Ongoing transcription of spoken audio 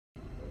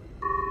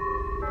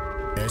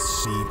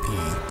SCP.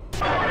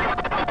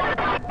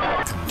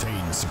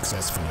 Contained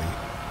successfully.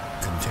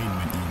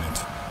 Containment unit.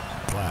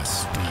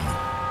 Class D.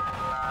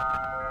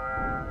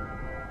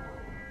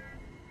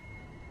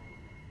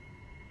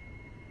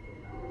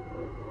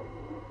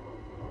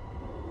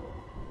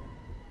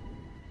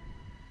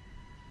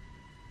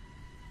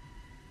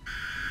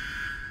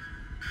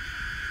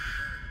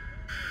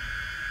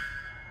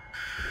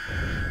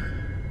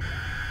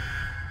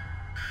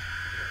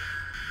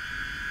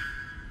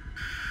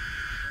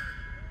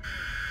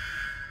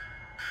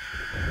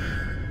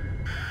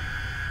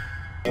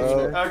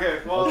 Okay,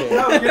 well,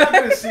 no, you're not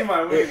gonna see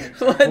my wings.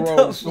 Bro,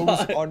 those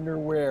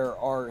underwear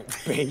are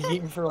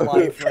begging for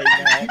life right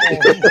now.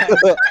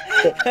 Oh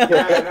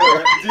Yeah, I know,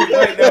 right? Dude,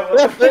 wait, no,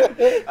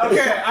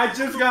 okay, I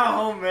just got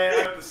home, man.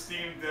 I got the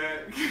Steam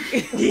Deck.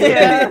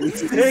 Yeah, Look,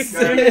 the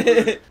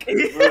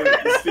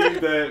Steam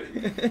Deck.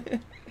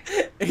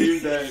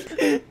 Steam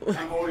Deck.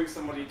 I'm holding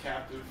somebody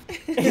captive.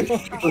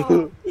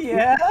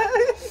 yeah.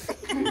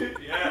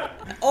 Yeah.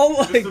 Oh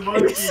my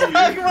It's the monkey.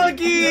 Dog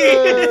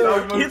monkey!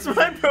 Dog monkey. It's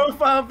my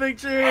profile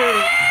picture!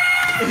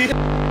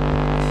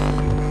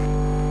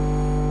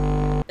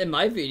 In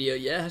my video,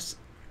 yes.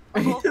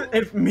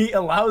 If meat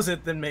allows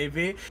it, then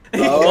maybe.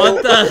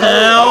 What the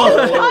hell?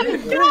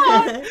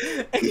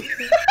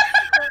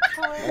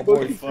 Oh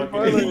boy,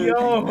 fucking.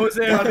 Yo,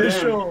 Jose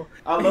official.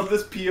 I love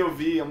this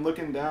POV. I'm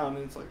looking down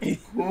and it's like,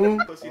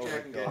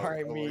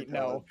 Alright, meat,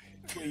 no.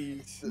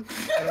 Please.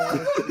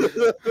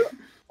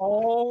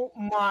 Oh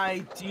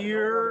my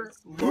dear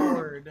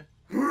lord.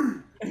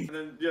 And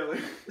then, yeah,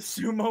 like,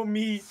 Sumo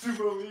meat.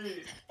 Sumo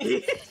meat.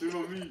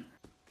 Sumo meat.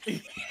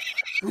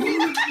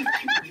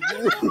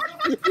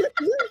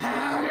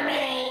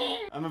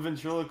 I'm a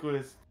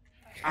ventriloquist.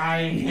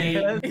 I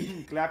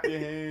hate. Clap your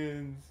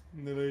hands.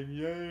 And they're like,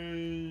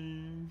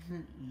 yay.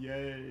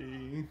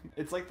 Yay.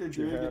 It's like they're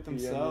doing it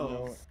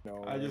themselves.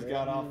 No, I just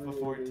got off a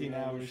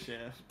 14-hour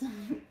shift.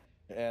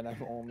 And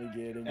I'm only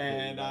getting paid.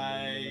 And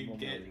I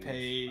get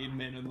paid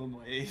minimum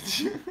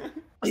wage.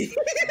 I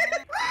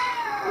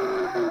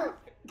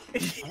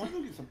want to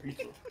go get some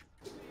pizza.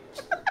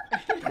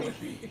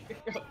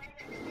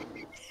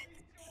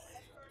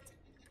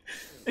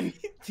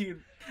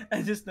 Dude,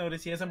 I just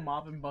noticed he has a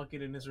mop and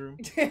bucket in his room.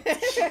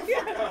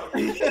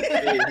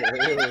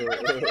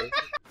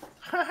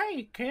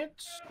 Hi,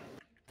 kids.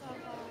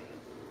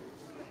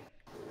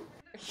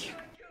 Is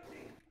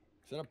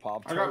that a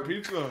pop? I got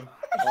pizza.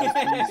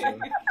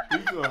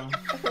 Pizza.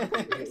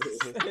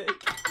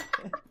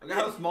 Look at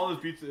how small this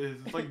pizza is.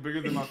 It's like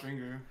bigger than my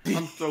finger.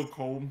 I'm so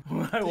cold.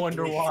 I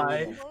wonder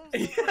why.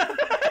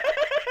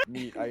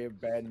 Meat, I have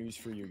bad news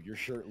for you. You're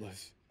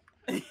shirtless.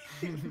 Me,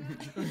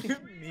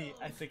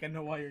 I think I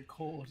know why you're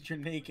cold. You're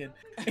naked.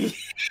 No,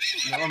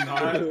 I'm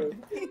not.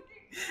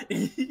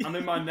 I'm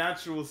in my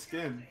natural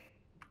skin.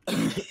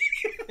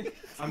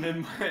 I'm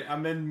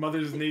in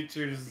Mother's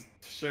Nature's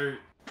shirt.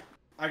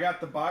 I got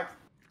the boxers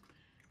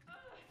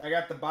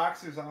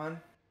on.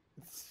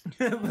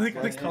 Look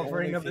at the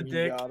covering of the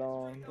dick.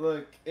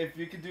 Look, if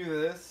you could do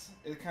this,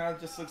 it kind of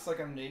just looks like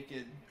I'm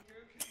naked.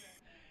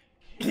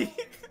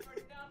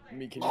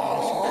 Me, can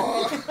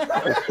Grab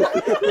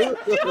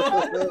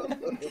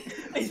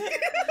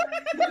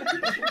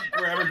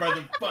her by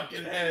the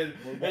fucking head,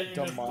 and you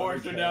just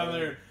force her down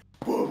there.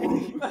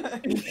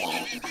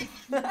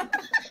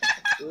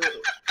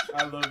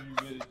 I love you,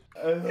 bitch.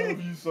 I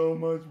love you so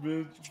much,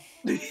 bitch.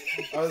 I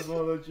just want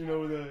to let you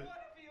know that.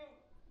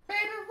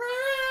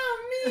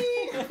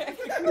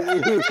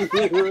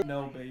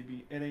 No,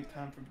 baby, it ain't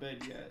time for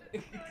bed yet.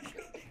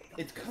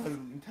 It's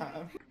cuddling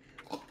time.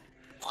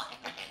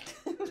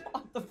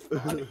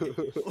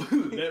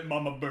 Let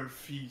Mama Bird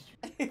feed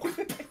you.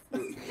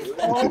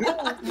 Oh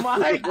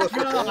my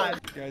god!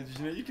 Guys, did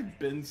you know you can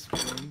bend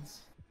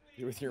spoons?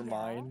 with your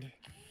mind?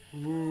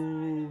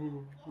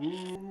 Ooh,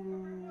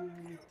 ooh.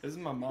 This is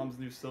my mom's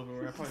new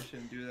silverware. I probably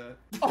shouldn't do that.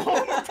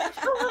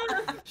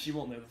 She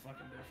won't know the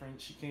fucking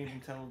difference. She can't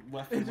even tell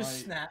left and It right.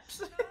 just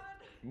snaps.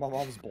 My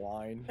mom's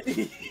blind.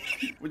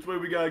 Which way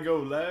we gotta go,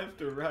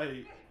 left or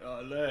right?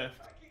 Left.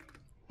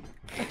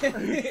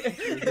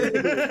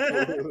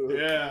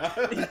 Yeah.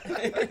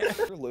 Is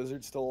your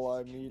lizard still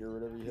alive, meat, or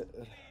whatever you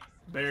hit?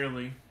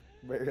 Barely.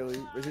 Barely.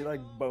 Is he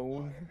like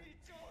bone?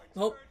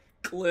 Oh,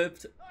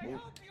 clipped.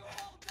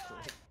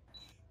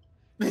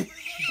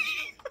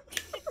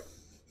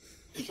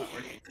 It's not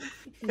working.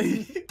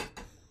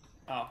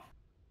 Oh.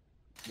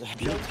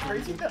 It's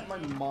crazy that my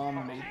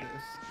mom made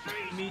this.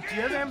 Me, do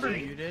you have Amber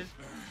muted?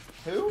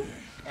 Who?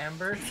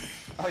 Amber?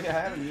 Oh yeah, I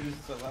haven't muted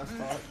since I last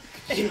talked.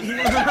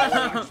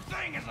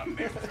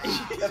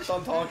 She kept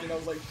on talking, I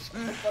was like,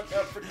 shut the fuck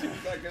up for 2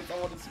 seconds, I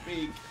want to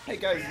speak. Hey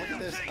guys, look at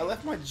this. I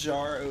left my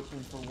jar open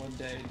for one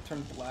day. It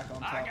turned black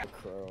on top.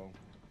 Crow.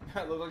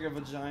 I look like a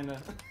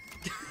vagina.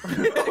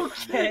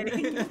 Okay.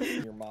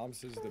 Your mom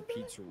says the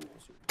pizza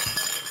rules.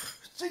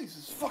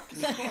 Jesus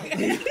fucking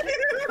Christ.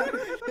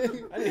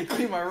 I need to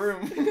clean my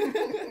room.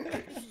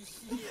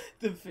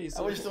 The face.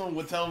 I wish someone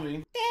would tell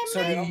me.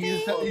 So do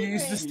you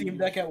use the Steam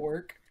Deck at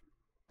work?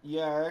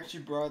 Yeah, I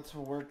actually brought it to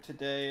work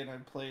today and I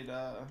played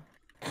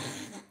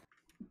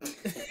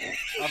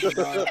I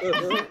forgot.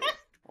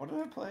 What did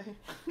I play?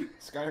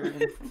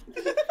 Skyrim.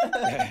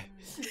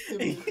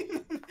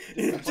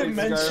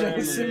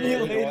 Dementia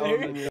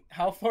simulator.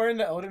 How far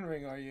into Elden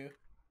Ring are you?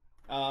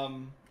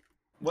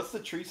 What's the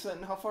tree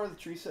sentinel? How far is the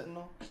tree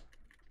sentinel?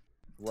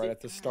 Right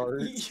at the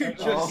start. You just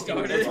Oh,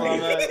 started. that's where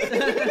I'm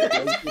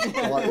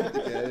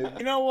at.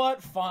 You know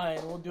what?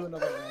 Fine, we'll do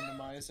another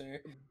randomizer.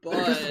 But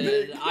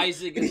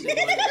Isaac is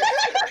the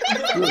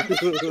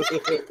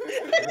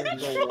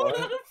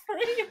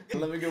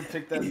Let me go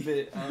pick that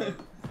bit.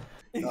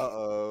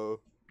 Uh-oh.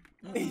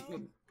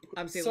 one.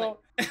 I'm saying So-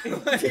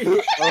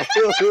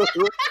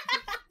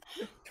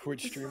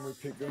 Twitch streamer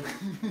pick up.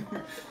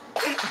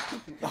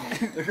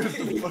 There goes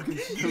the fucking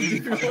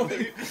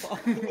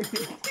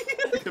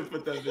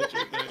put that bitch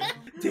right there.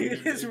 Dude,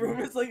 his room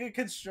is like a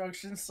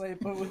construction site,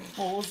 but with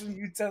poles and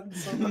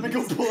utensils. Let me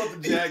go pull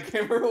out the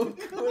jackhammer real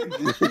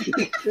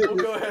quick. We'll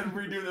go ahead and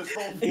redo this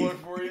whole floor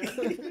for you.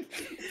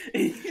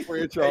 Hey,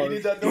 you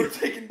need that door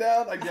taken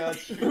down? I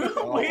got you.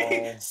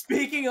 Wait,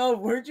 speaking of,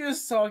 we're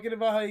just talking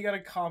about how you got a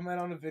comment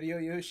on a video,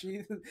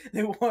 Yoshi.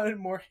 They wanted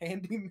more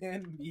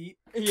handyman meat.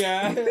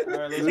 Yeah.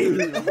 Alright,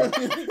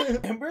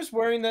 let's Amber's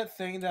wearing that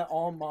thing that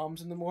all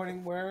moms in the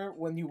morning wear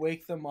when you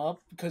wake them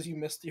up because you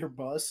missed your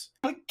bus.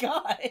 Oh,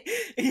 guy.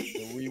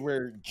 We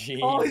wear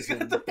jeans. Oh, he's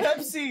got and... the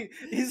Pepsi.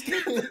 He's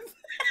got the...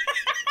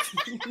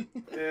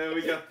 Yeah,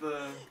 we got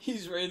the...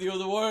 He's ready to go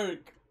to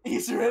work.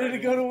 He's ready to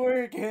go to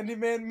work.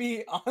 Handyman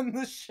meat on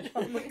the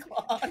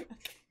clock.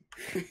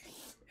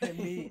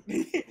 Hey,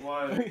 meat.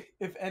 What?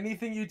 If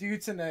anything you do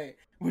tonight,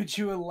 would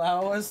you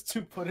allow us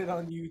to put it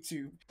on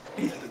YouTube?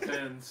 It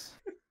depends.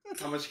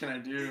 How much can I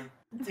do?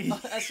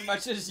 As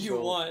much as you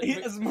want.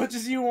 As much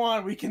as you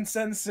want, we can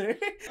censor.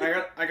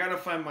 I gotta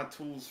find my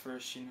tools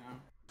first, you know.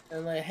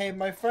 And like, hey,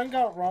 my friend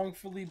got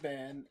wrongfully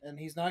banned, and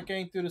he's not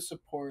getting through the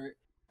support.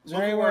 Is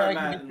Look there at anywhere where I I'm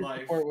can at get in through life.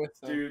 support with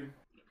them? Dude,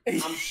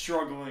 I'm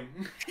struggling.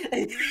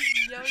 I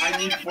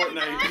need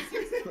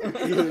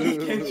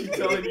Fortnite. Can't you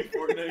tell I need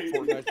Fortnite?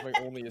 Fortnite's my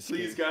only escape.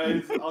 Please,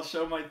 guys, I'll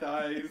show my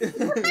thighs.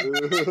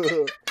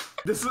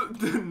 This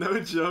is no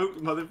joke.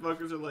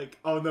 Motherfuckers are like,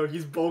 oh no,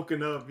 he's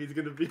bulking up. He's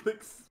gonna be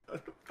like,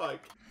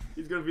 fuck.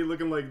 He's gonna be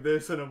looking like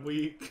this in a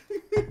week.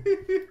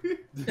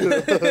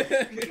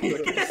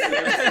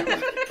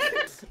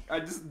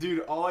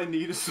 Dude, all I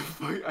need is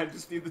I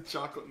just need the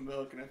chocolate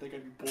milk, and I think I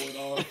can pull it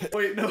off.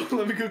 Wait, no,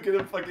 let me go get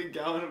a fucking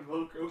gallon of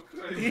milk real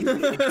quick.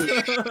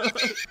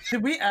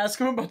 Did we ask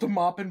him about the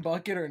mop and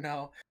bucket or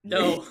no?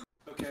 No.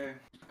 Okay,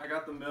 I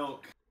got the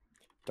milk.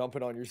 Dump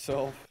it on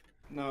yourself.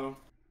 No.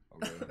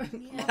 Okay.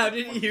 How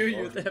did he hear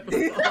you with that?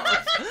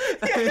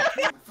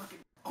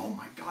 Oh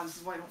my god, this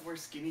is why I don't wear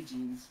skinny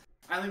jeans.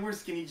 I only wear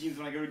skinny jeans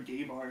when I go to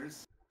gay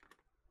bars.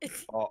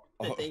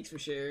 Thanks for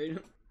sharing.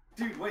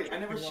 Dude, wait, I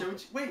never showed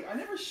you. Wait, I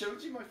never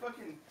showed you my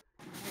fucking.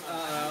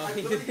 I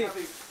He literally have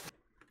a.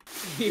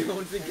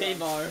 owns a gay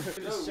bar. No,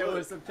 Just show look,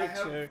 us a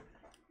picture.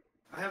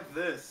 I have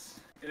this,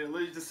 and it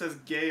literally just says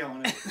gay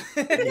on it.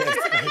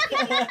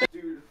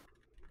 Dude,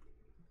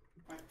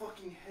 my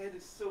fucking head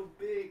is so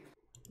big.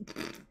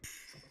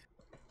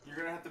 You're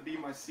gonna have to be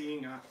my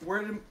seeing eye.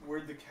 Where'd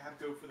the cap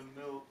go for the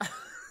milk?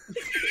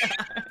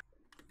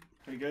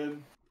 We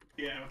good?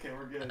 Yeah, okay,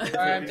 we're good. Alright,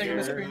 I'm taking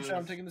the screenshot.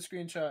 I'm taking the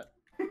screenshot.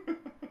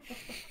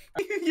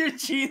 Your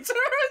jeans are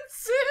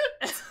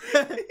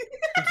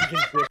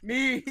unzipped.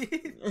 Me.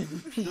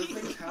 Those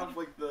things have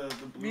like the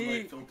blue Me.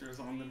 light filters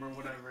on them or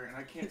whatever, and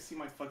I can't see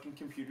my fucking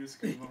computer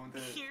screen with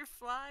it. Your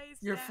flies.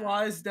 Your down.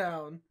 flies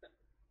down.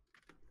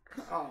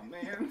 Oh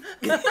man.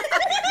 You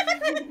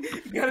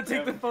gotta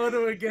take the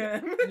photo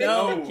again.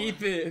 No, No.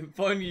 keep it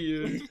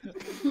funny.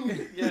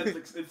 Yeah,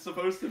 it's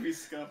supposed to be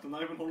scuffed. I'm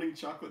not even holding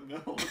chocolate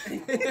milk.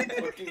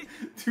 Fucking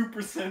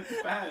 2%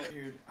 fat.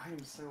 Dude, I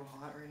am so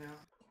hot right now.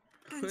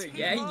 Take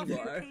Yeah, off you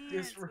your are.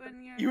 pants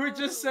when you're You were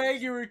just cold.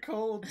 saying you were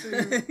cold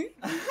too.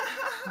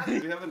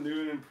 We have a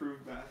new and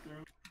improved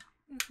bathroom.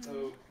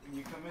 So when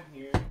you come in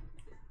here,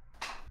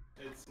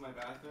 it's my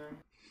bathroom.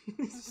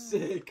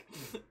 Sick.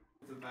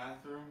 It's a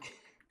bathroom.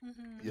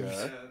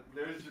 Yeah.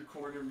 There's your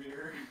corner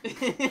mirror.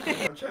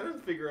 I'm trying to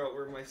figure out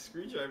where my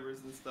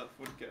screwdrivers and stuff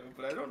would go,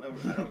 but I don't know.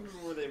 I don't remember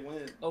where they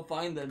went. Oh,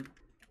 find them.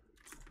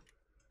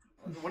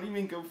 What do you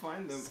mean go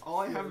find them? All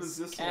I have is this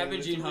one. It's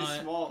Scavenging really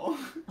hunt. small.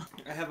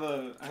 I have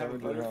a Scavenging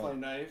butterfly hunt.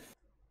 knife.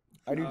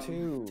 I do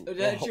too.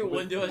 That's your With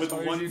window as With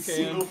hard as one you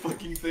single can.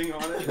 fucking thing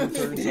on it.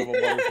 2/3 of a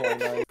butterfly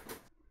knife.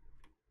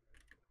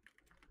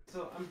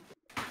 So I'm.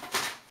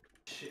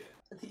 Shit.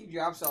 I think you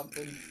dropped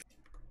something.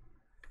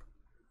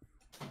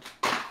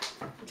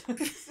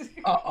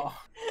 Uh-oh.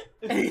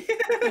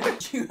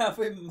 You have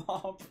a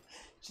mop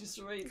just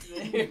right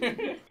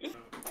there.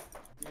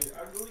 Dude,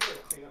 I really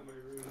gotta clean up my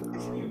room.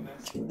 It's getting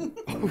messy.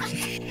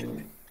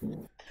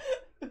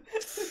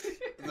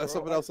 That's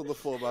something else on the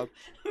floor, man.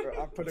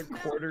 I put a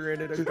quarter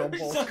in it, a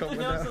gumball's Something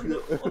coming else out. on the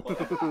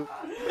floor.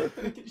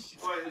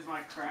 What, is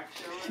my crack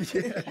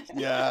showing?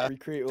 Yeah.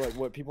 Recreate like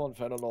what people on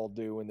fentanyl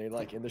do when they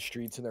like in the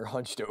streets and they're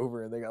hunched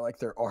over and they got like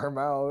their arm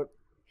out.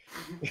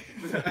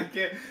 I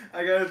can't.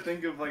 I gotta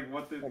think of like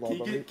what the.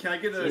 Can I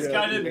get a? It's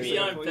gotta be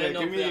yeah, unbendable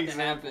give me for an that to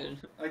example. happen.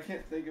 I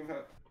can't think of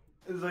how.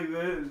 It's like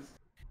this.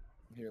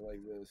 Here, like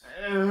this.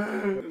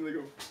 And they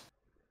go.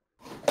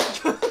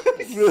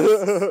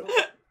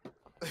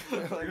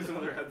 Here's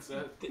another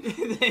headset.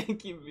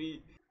 Thank you,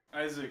 B.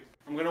 Isaac,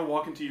 I'm gonna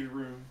walk into your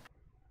room.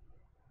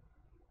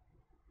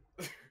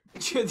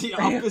 You're the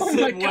Oh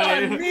opposite my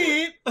god, way.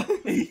 meat!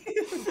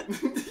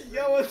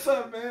 Yo, what's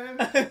up, man?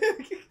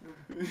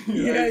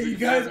 Yeah, you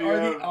guys Isaac, are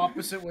happy the up.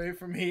 opposite way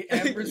from me.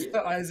 Amber's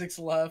to Isaac's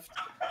left,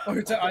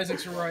 or to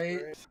Isaac's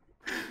right.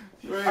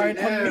 Wait, Alright,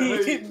 yeah,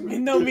 wait.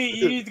 no, me.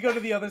 You need to go to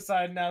the other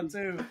side now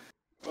too.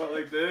 What,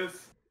 like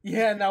this?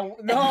 Yeah, now,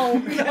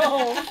 no.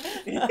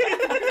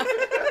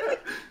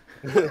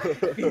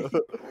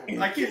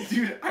 I can't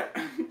do that.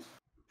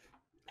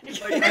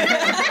 Like, I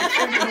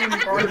can't go any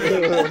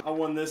farther. I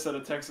won this at a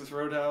Texas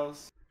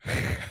Roadhouse.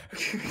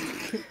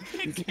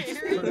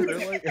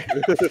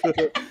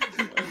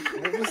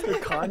 What was the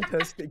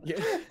contest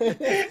again?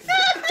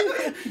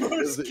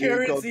 Most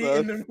carrots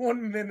eaten in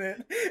 1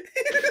 minute.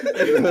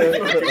 They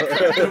fucking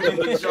cracked them in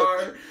the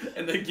jar,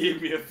 and they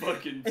gave me a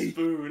fucking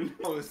spoon.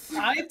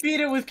 I beat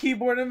it with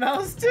keyboard and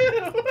mouse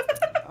too.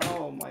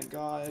 Oh my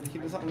god, he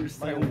doesn't My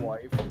understand.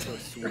 wife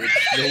was Switch.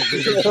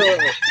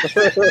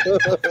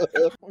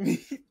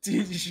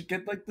 Dude, you should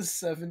get like the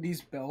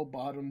 70s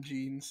bell-bottom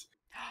jeans.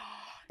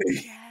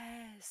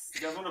 Yes.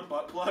 You guys want a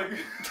butt plug?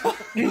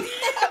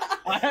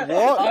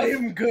 I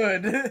am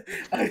good.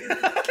 I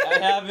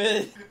have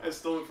it. I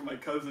stole it from my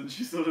cousin.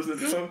 She still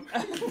doesn't know.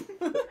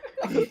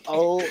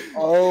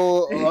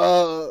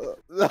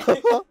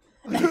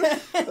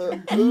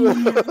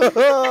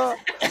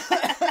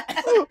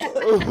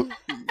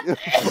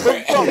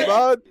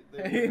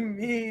 Hey,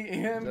 me,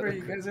 Amber,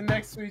 you guys are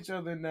next to each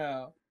other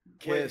now.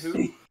 Kiss. Wait,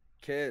 who?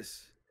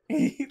 Kiss.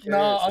 No,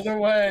 other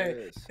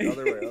way. Kiss.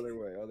 Other way, other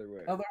way, other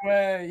way. Other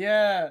way,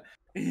 yeah.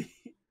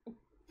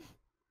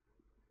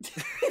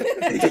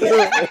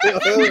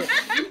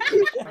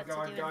 Oh my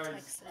god,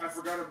 guys, I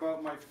forgot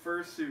about my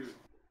fursuit.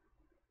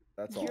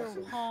 That's Your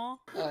awesome. huh?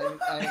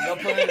 Go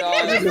put it I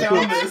on. just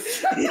found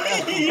this.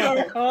 Yo,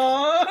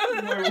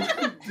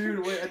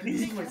 Dude, wait, I think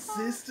this is my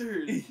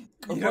sister's.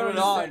 Go put it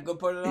on. Go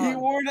put it He on.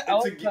 wore an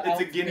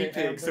It's a guinea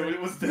pig, so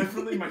it was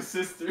definitely my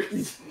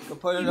sister's. Go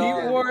put it He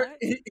on.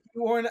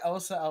 wore an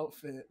Elsa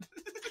outfit.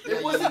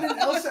 It wasn't an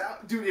Elsa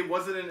dude, it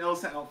wasn't an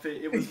Elsa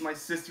outfit. It was my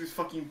sister's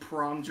fucking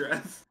prom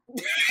dress.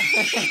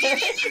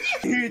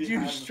 Dude,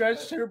 you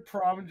stretched her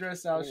prom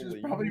dress out. She was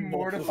Holy probably motherfucker.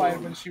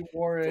 mortified when she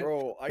wore it.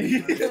 Bro, I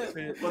could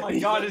fit Oh my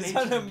god, is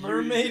that a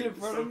mermaid in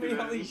front of me?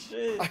 Holy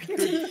shit. I could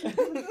fit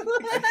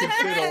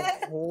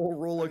a whole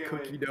roll of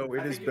cookie dough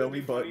in his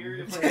belly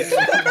button.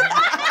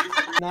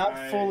 Not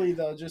Alright. fully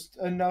though, just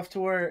enough to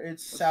where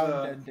it's sound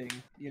up? ending,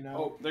 you know?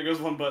 Oh, there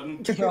goes one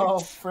button. Oh,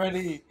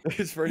 Freddy.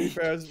 It's Freddy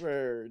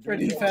Fazbear.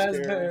 Freddy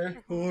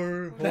Fazbear.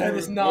 That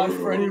is not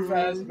Freddy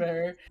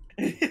Fazbear.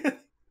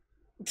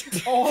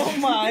 Oh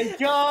my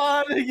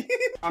god!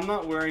 I'm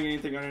not wearing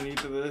anything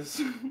underneath of this.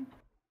 The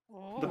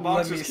Oh.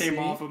 box Let me just came see.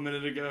 off a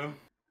minute ago.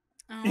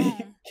 Oh.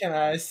 Can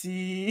I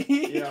see?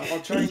 Yeah,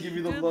 I'll try and give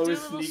you the Do a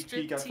lowest little sneak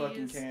peek I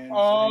fucking striptease. can.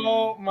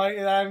 Oh my,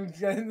 I'm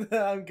good.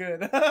 I'm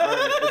good.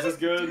 Alright, is this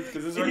good?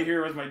 Because this right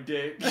here was my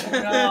dick. No,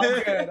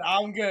 I'm good.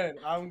 I'm good.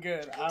 I'm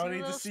good. I don't Do a need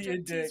to little see your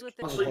dick. striptease with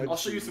the I'll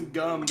show you some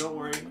gum, don't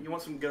worry. You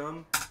want some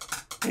gum?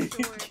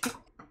 Sure.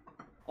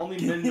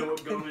 Only men know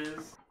what gum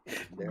is.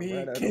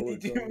 Me, can you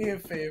do me a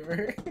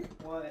favor?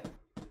 What?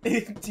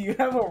 Do you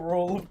have a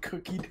roll of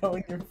cookie dough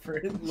in your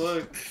fridge?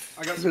 Look,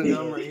 I got some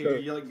gum right here.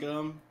 You like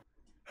gum?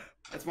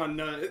 That's my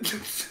nut.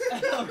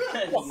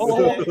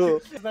 Oh,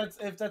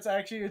 if that's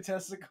actually your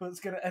testicle, it's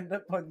gonna end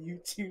up on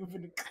YouTube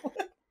in a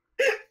clip.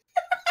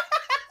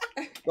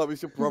 Thought we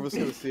should promise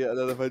gonna see it and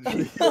then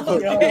eventually. Yo, the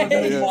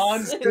Yes.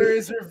 monster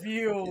is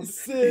revealed.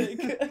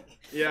 Sick.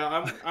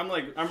 Yeah,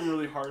 I'm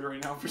really hard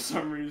right now for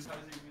some reason.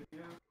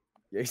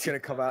 Yeah, he's gonna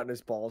come out and his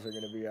balls are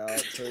gonna be out.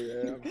 So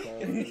yeah, I'm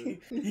calling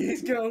it.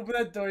 He's gonna open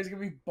that door. He's gonna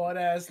be butt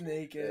ass Yeah,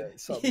 naked.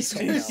 something's He's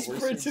coming gonna out. We're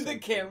sprint to seeing the something.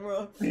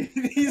 camera.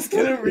 He's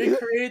gonna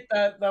recreate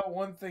that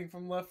one thing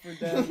from Left 4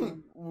 Dead.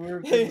 When we were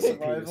in Penis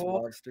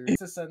survival. monster.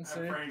 It's a I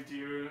censor. pranked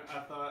you. I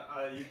thought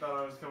you thought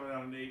I was coming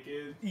out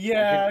naked.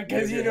 Yeah, You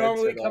because have you your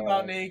normally headset come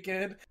out on.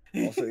 naked.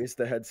 Also, it's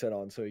the headset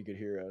on so he could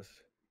hear us.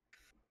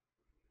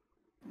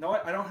 No,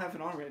 I don't have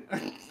it on right now.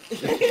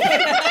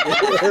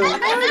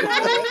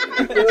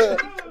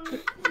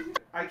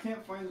 I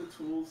can't find the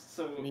tools,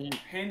 so Meat.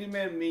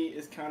 handyman meat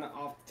is kind of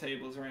off the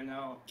tables right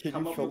now. Can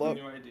Come you up fill with up a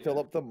new idea. fill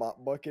up the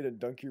mop bucket and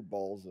dunk your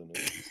balls in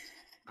it?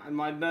 And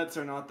my nuts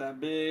are not that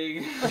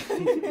big.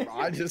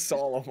 I just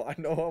saw them. I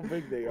know how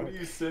big they What are. are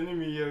you sending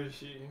me,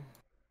 Yoshi?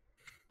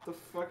 What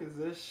the fuck is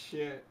this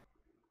shit?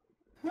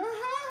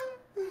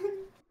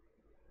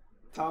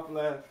 Top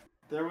left.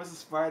 There was a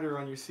spider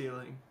on your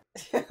ceiling.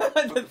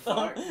 The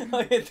fuck? thumb.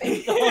 Look at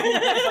the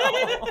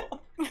thumb.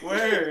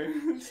 Where?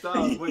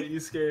 Stop. Wait, you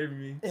scared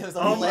me. It was a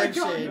Oh my god,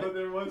 lampshade. no,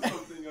 there was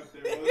something up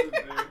there, wasn't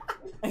there?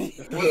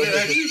 Was there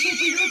actually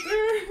something up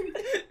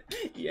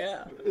there?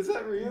 Yeah. Is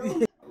that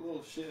real? A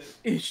shit.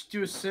 You should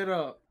do a sit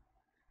up.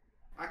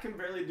 I can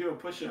barely do a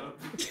push up.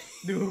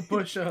 Do a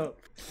push up.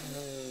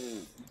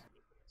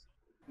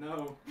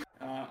 No.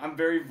 I'm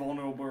very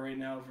vulnerable right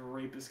now if a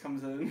rapist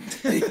comes in.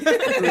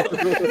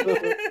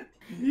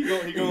 He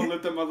gonna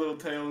lift up my little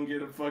tail and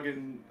get a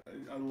fucking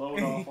a load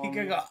off on He me.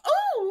 can go,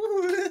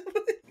 oh!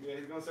 Yeah,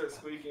 he's gonna start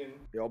squeaking.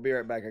 Yeah, I'll be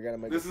right back. I gotta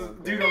make This a is, phone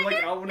call. dude. I'm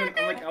like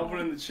Alvin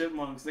and the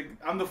Chipmunks. Like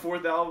I'm the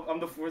fourth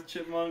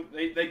chipmunk.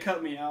 They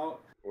cut me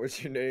out.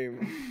 What's your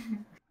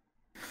name?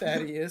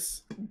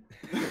 Thaddeus.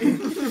 My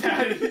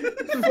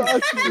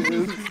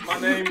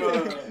name.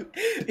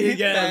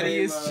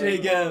 Thaddeus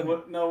Chicken.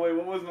 What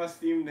was my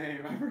Steam name?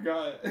 I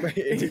forgot.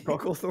 Andy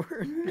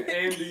Bucklethorne.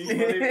 Andy. My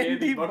name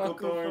Andy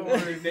Bucklethorne.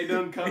 Bucklethorne. They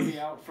done cut me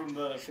out from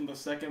the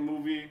second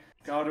movie.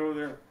 Got over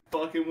there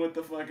fucking with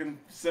the fucking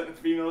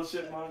female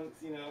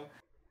chipmunks. You know.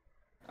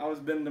 I was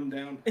bending them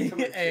down.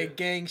 Hey,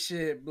 gang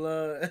shit,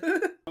 blood.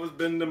 I was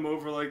bending them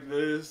over like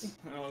this.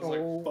 And I was like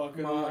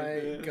fucking them like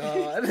this.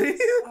 God.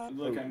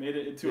 Look, I made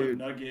it into Dude,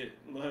 a nugget.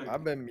 Look.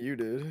 I've been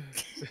muted.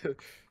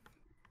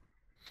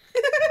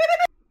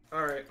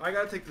 Alright, I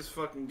gotta take this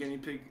fucking guinea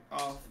pig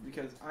off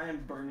because I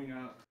am burning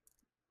up.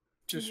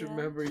 Just Yeah.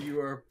 remember you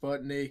are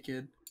butt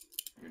naked.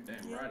 You're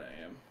damn right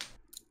I am.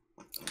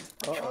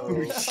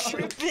 Uh-oh.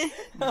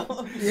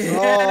 Oh, Oh.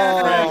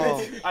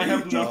 I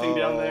have nothing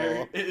down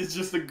there. It is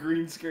just a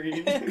green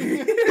screen.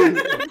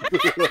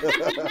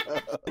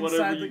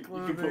 Inside the you can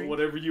put clothing.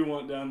 whatever you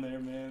want down there,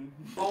 man.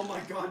 Oh my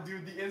god,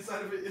 dude, the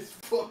inside of it is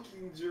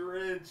fucking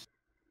drenched.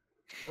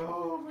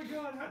 Oh my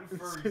god, how do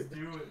furries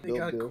do it? They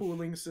got Bill.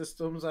 cooling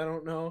systems, I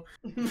don't know.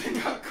 They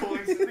got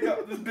cooling.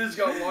 This bitch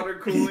got water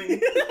cooling.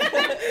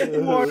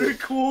 Water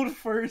cooled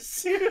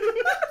fursuit.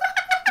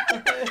 Bro,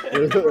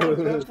 at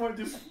that point,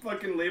 just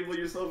fucking label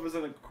yourself as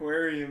an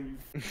aquarium,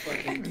 you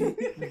fucking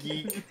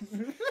geek.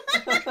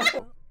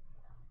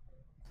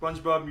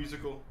 SpongeBob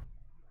musical.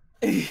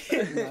 Nice.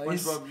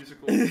 SpongeBob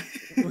musical.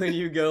 where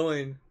you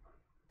going?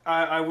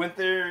 I went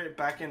there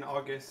back in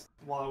August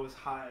while I was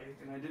high,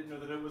 and I didn't know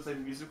that it was a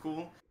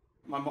musical.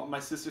 My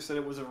sister said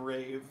it was a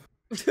rave,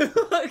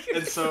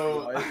 and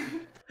so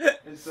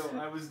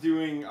I was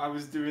doing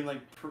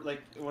like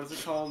what is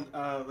it called?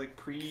 Like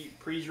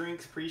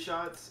pre-drinks,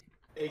 pre-shots,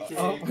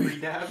 aka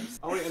pre-dabs.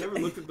 Oh wait, I never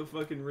looked at the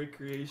fucking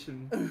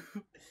recreation.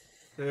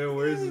 Yeah,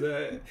 where's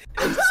that?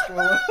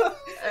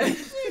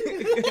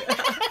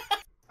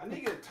 I need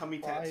to get a tummy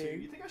tattoo.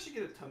 You think I should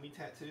get a tummy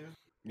tattoo?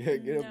 Yeah,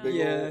 get a big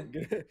Yeah. old,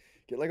 get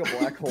like a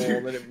black hole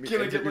and then it Can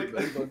I ends get your like?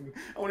 belly button.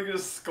 I want to get a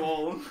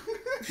skull.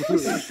 And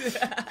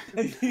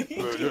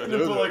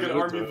then put like an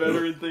army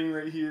veteran thing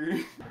right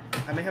here.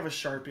 I may have a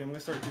Sharpie. I'm gonna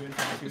start doing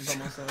tattoos on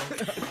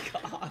myself.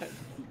 God.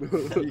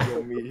 There you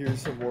go, meet.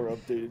 Here's some more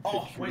updated Oh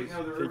pictures. wait,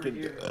 no, they're over taken-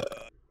 here.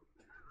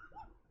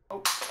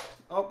 Oh,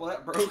 well,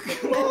 that broke.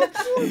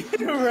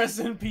 Rest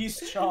in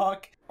peace,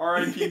 Chalk.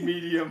 R.I.P.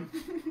 medium.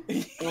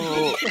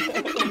 Oh.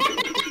 At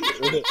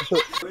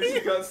least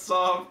it got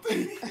soft.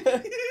 Me,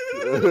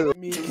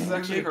 This can you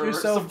actually make hurts.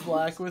 yourself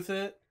black with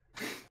it?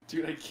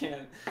 Dude, I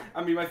can't.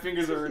 I mean, my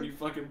fingers are already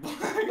fucking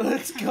black.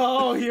 Let's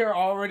go. You're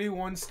already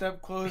one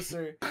step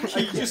closer. I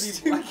can't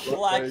Just be black.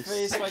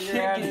 blackface while you're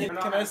at it.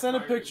 Can I send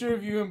a picture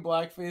of you in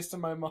blackface to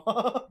my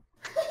mom?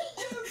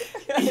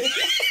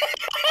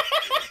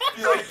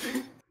 Be like,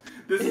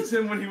 this is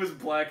him when he was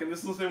black, and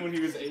this was him when he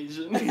was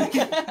Asian.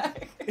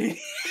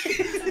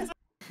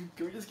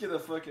 Can we just get a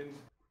fucking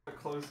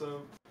close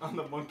up on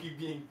the monkey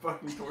being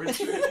fucking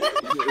tortured?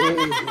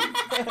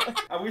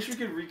 I wish we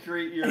could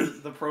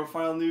recreate the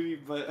profile newbie,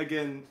 but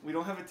again, we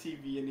don't have a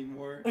TV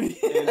anymore, and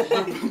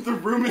the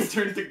room is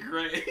turned to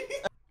gray.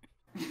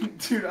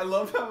 Dude, I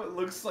love how it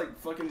looks like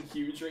fucking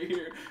huge right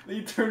here. Then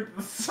you turn to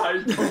the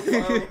side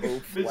profile,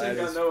 Oh, bitch flat ain't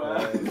got as no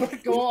fuck.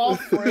 ass. Go off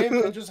frame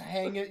and just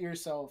hang it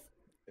yourself.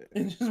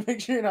 And just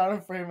make sure you're not in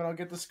frame and I'll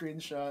get the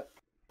screenshot.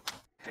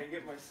 Hang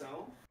it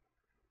myself?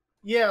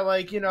 Yeah,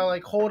 like, you know,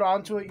 like hold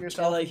on to it So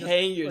yourself. like and just,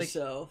 hang like-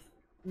 yourself.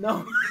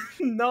 No.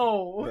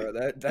 No. Bro,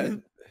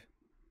 that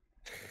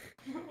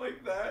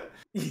Like that?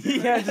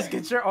 Yeah, just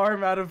get your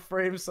arm out of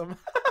frame somehow.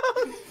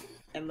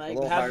 And like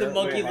little have the higher-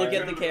 monkey wait, look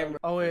at higher. the camera.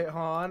 Oh wait,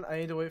 hold on. I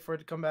need to wait for it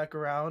to come back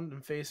around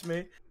and face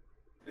me.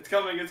 It's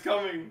coming, it's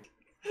coming.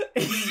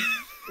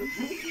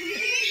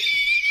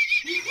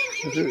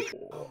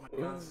 Oh my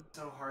god, it's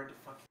so hard to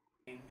fucking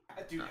hang.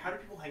 Dude, how do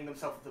people hang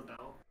themselves with a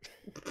belt?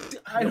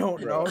 I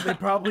don't know. They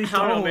probably I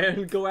don't know, don't.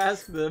 man. Go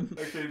ask them.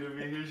 Okay,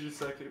 David, here's your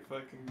second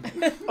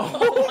fucking.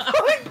 Oh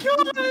my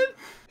god!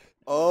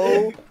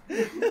 Oh.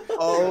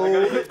 Oh. I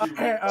gotta hit you.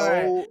 Alright,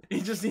 alright.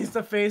 He just needs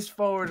to face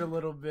forward a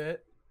little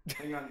bit.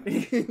 Hang on.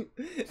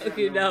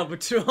 Okay, now,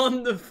 but you're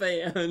on the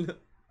fan.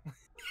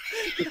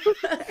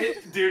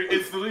 Dude,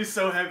 it's literally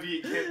so heavy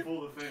you can't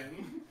pull the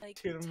fan.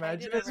 Like, Dude, tied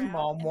imagine it his around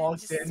mom and then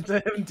walks just-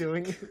 into him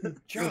doing it.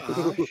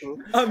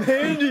 I'm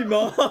handy,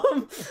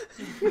 mom.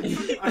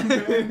 I'm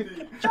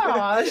Andy.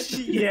 Josh,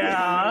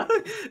 yeah.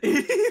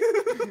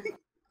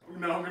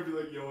 No, I'm gonna be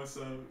like, yo, what's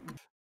up?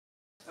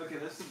 Okay,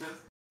 that's the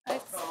best.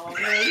 It's Oh,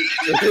 bed.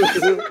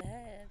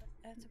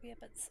 I have to be up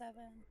at 7.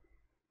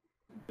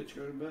 bitch,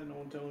 go to bed. No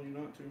one telling you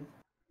not to.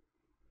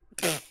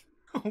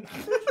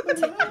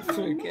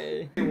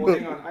 Okay. Well,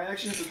 hang on. I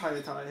actually have to tie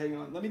a tie. Hang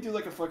on. Let me do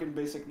like a fucking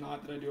basic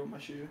knot that I do on my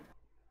shoe.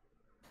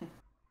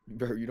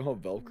 Bro, you don't have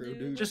Velcro,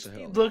 dude? Just What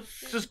the hell? look.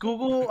 Just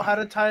Google how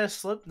to tie a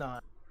slip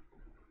knot.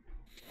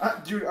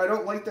 Dude, I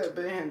don't like that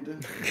band. Do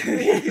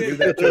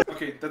that.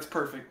 Okay, that's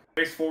perfect.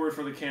 Face forward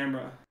for the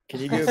camera. Can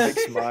you give a big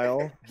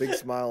smile? Big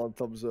smile and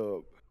thumbs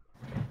up.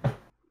 I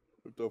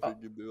don't think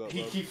you can do that.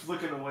 He man. keeps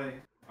looking away.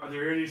 Are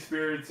there any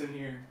spirits in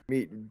here?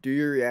 Meet, do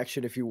your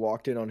reaction if you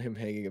walked in on him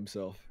hanging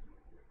himself.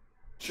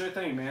 Sure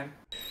thing, man.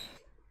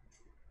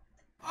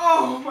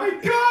 Oh my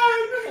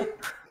god!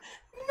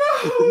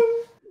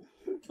 No!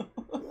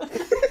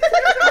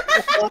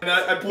 And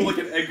I pull like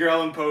an Edgar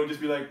Allan Poe and just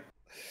be like,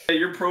 hey,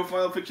 your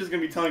profile picture's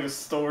gonna be telling a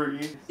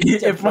story.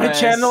 If my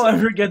Depressed. channel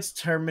ever gets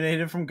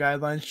terminated from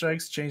guideline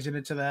strikes, changing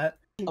it to that.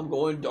 I'm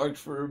going dark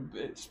for a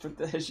bit, but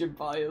that's your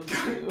bio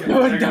too.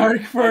 Going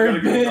dark for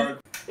a bit.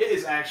 Dark. It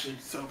is actually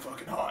so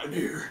fucking hot in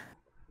here.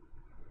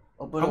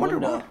 Open I a wonder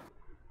window.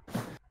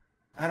 why.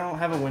 I don't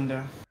have a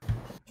window.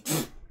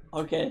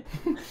 Okay.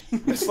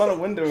 It's not a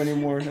window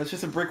anymore. That's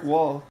just a brick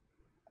wall.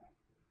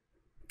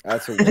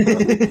 That's a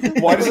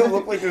window. Why does it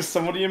look like there's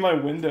somebody in my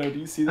window? Do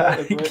you see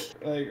that?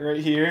 Like right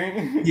here?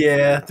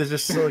 Yeah, there's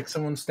just like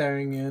someone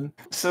staring in.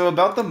 So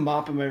about the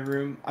mop in my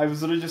room, I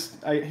was literally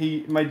just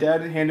my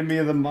dad handed me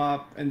the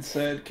mop and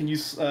said, "Can you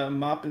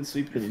mop and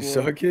sweep your Can you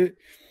floor?" suck it?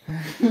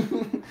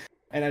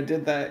 And I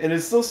did that, and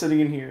it's still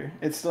sitting in here.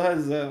 It still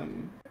has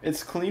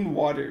it's clean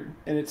water,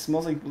 and it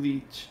smells like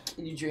bleach.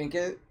 Can you drink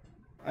it?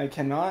 I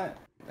cannot.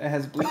 It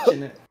has bleach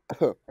in it.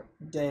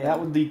 Damn. That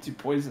would lead to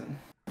poison.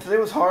 Today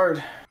was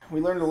hard. We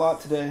learned a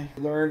lot today.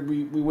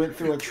 We went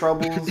through our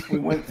troubles. we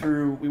went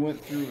through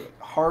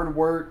hard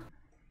work.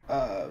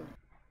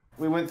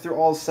 We went through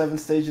all 7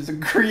 stages of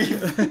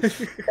grief.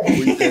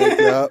 We did,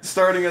 yeah.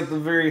 Starting at the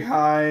very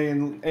high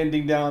and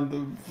ending down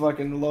the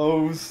fucking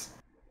lows.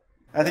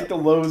 I think the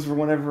lows were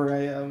whenever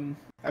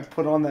I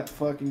put on that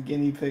fucking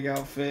guinea pig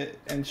outfit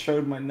and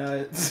showed my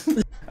nuts.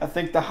 I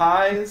think the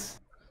highs.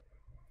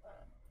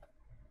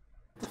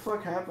 What the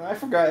fuck happened? I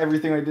forgot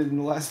everything I did in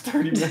the last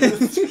 30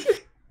 minutes.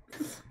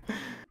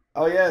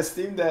 Oh yeah,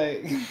 Steam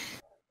Deck.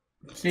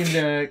 Steam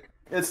Deck.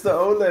 It's the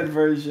OLED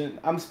version.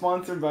 I'm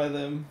sponsored by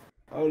them.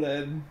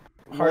 OLED.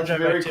 Hard Watch drive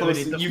very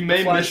activity, closely. the You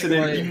may miss it.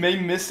 flashing light. You may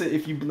miss it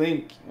if you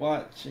blink.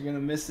 Watch, you're gonna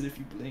miss it if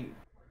you blink.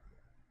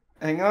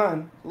 Hang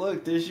on.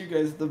 Look, there's you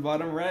guys at the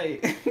bottom right.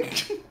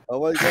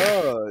 Oh my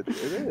god,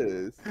 it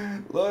is.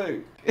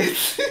 Look.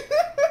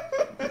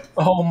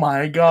 Oh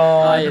my I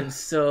god. am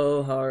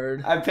so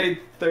hard. I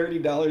paid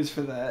 $30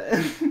 for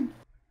that.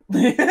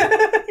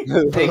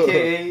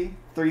 AKA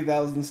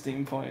 3,000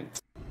 Steam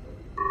points.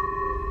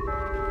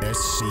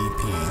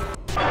 SCP.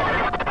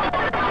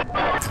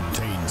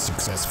 Contained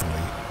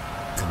successfully.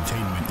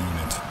 Containment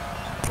unit.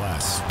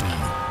 Class D.